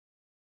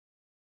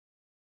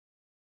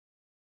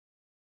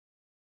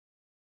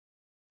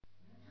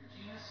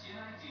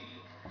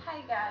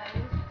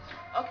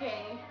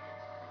Okay.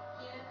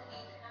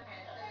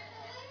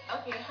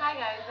 Okay, hi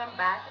guys, I'm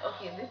back.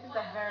 Okay, this is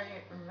a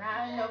very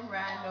random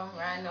rambling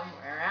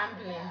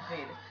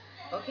vid.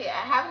 Okay,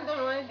 I haven't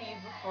done one of these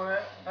before,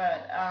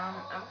 but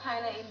I'm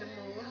kind of in the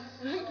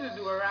mood to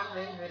do a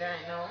rambling vid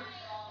right now.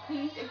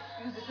 Please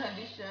excuse the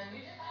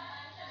condition.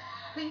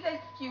 Please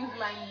excuse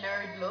my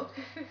nerd look,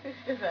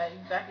 because I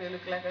exactly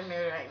look like a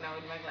nerd right now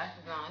with my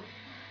glasses on.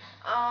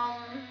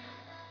 Um,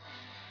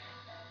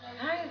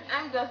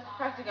 I'm just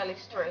practically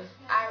stressed.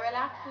 I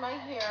relaxed my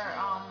hair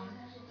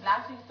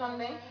last week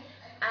Sunday,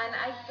 and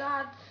I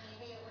got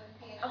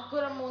a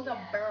good amount of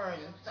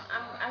burns. So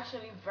I'm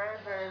actually very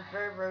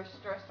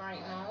stressed right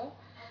now.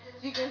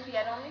 So you can see,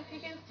 I don't know if you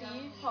can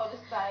see how the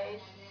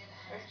sides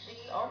are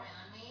sticks up,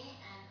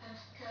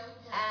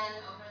 and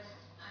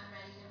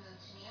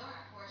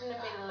in the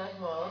middle as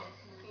well.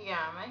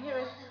 Yeah, my hair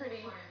is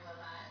pretty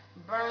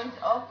burnt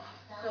up,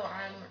 so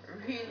I'm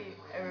really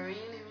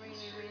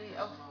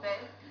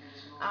upset.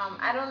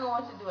 I don't know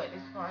what to do at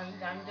this point.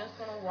 I'm just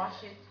gonna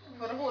wash it.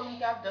 For the whole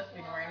week, I've just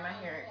been wearing my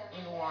hair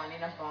in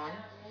a bun,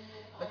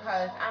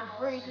 because I'm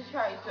afraid to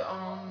try to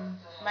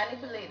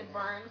manipulate the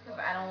burn, because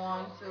I don't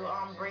want to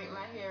break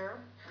my hair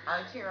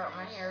or tear up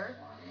my hair.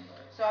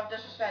 So I've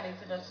just decided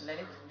to just let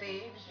it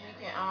stay this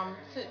weekend.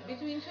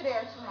 Between today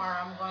and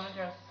tomorrow, I'm gonna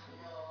just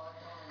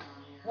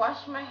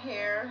wash my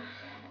hair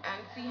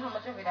and see how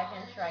much of it I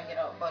can try get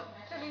out. But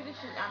to tell you the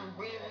truth, I'm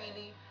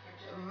really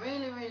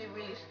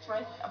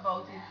stressed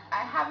about it.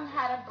 I haven't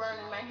had a burn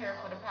in my hair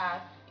for the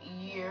past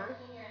year.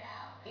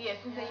 Yeah,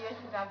 since a year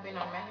since I've been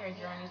on my hair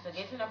journey. So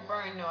getting a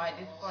burn now at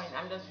this point,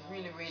 I'm just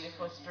really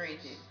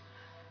frustrated.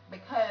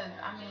 Because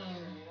I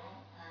mean,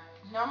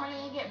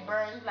 normally you get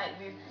burns like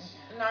this,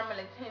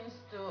 normally tends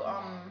to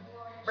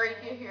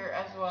break your hair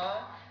as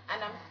well.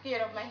 And I'm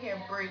scared of my hair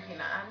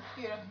breaking. I'm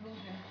scared of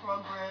losing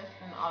progress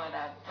and all of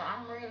that. So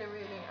I'm really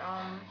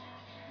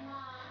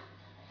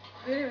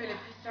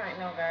pissed right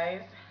now,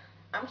 guys.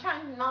 I'm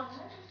trying not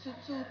to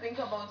think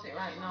about it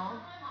right now.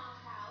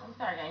 I'm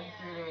sorry, guys.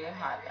 It's really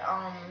hot.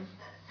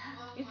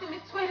 You see me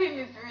sweating.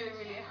 It's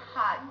really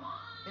hot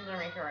in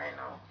Jamaica right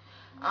now.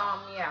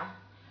 Yeah.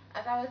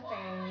 As I was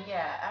saying,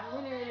 yeah,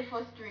 I'm really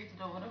frustrated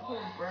over the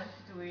whole burn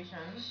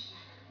situation.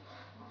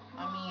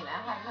 I mean,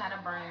 I haven't had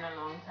a burn in a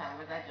long time,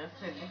 as I just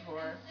said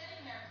before.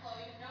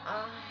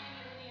 Um,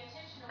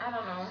 I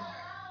don't know.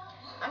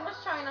 I'm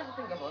just trying not to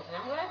think about it.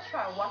 I'm gonna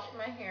try wash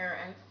my hair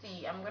and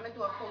see. I'm gonna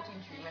do a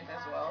protein treatment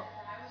as well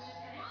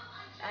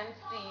and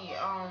see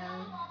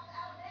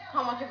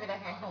how much of it I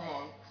can come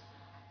out.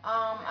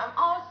 I'm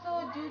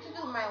also due to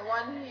do my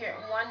 1 year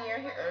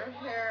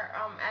hair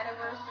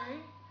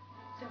anniversary,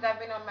 since I've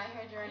been on my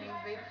hair journey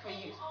vid for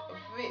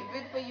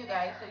you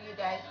guys, so you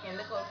guys can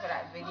look out for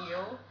that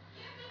video.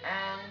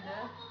 And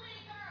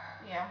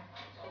yeah,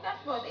 I think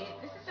that's about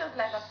it. This is just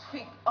like a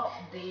quick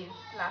update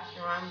slash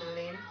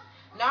rambling.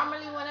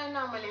 Normally, when I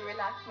normally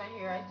relax my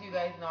hair, as you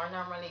guys know, I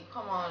normally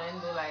come on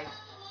and do like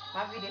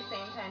my video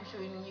same time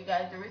showing you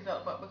guys the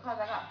result. But because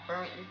I got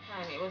burnt this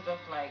time, it was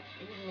just like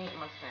it didn't make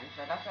much sense.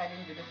 So that's why I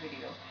didn't do the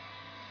video.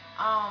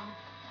 Um,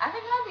 I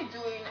think I'll be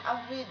doing a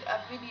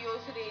video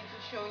today to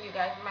show you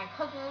guys. My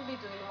cousin will be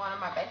doing one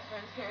of my best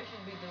friends here.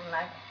 She'll be doing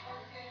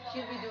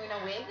a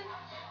wig.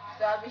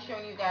 So I'll be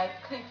showing you guys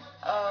clips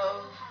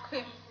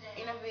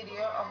in a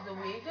video of the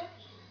wig.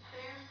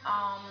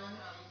 Um,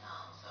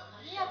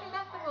 yeah, I think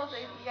that's about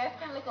it. You guys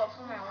can look up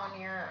for my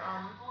 1 year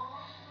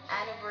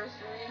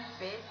anniversary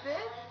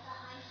basis.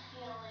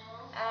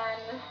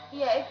 And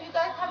yeah, if you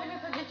guys have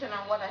any suggestion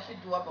on what I should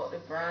do about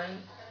the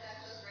burns,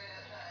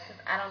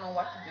 because I don't know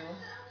what to do.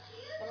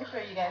 Let me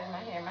show you guys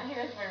my hair. My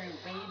hair is very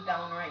weighed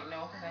down right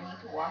now because I need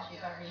to wash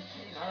it. I've been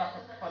using a lot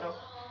of product,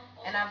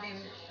 and I've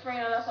been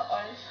spraying a lot of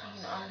oil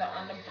sheen on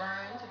the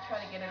burn to try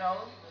to get it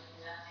out.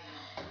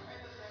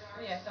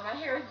 Yeah, so my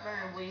hair is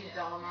very weighed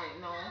down right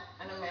now.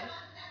 And I'm going to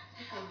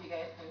see if you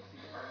guys can see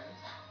the burn.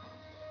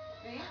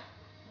 See?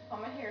 How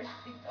my hair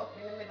sticks up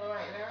in the middle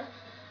right there.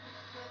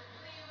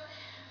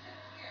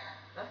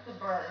 That's the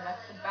burn.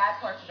 That's the bad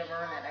part of the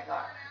burn that I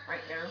got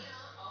right there.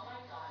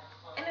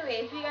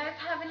 Anyway, if you guys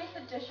have any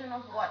suggestion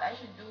of what I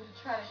should do to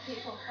try to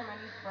take out some of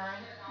these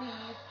burns,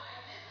 please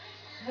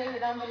leave it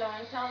down below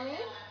and tell me.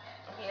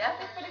 Okay, that's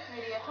it for this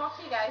video. Talk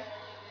to you guys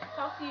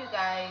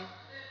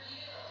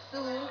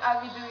soon. I'll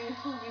be doing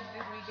 2 weeks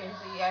this weekend,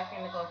 so you guys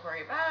can look out for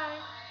it.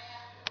 Bye.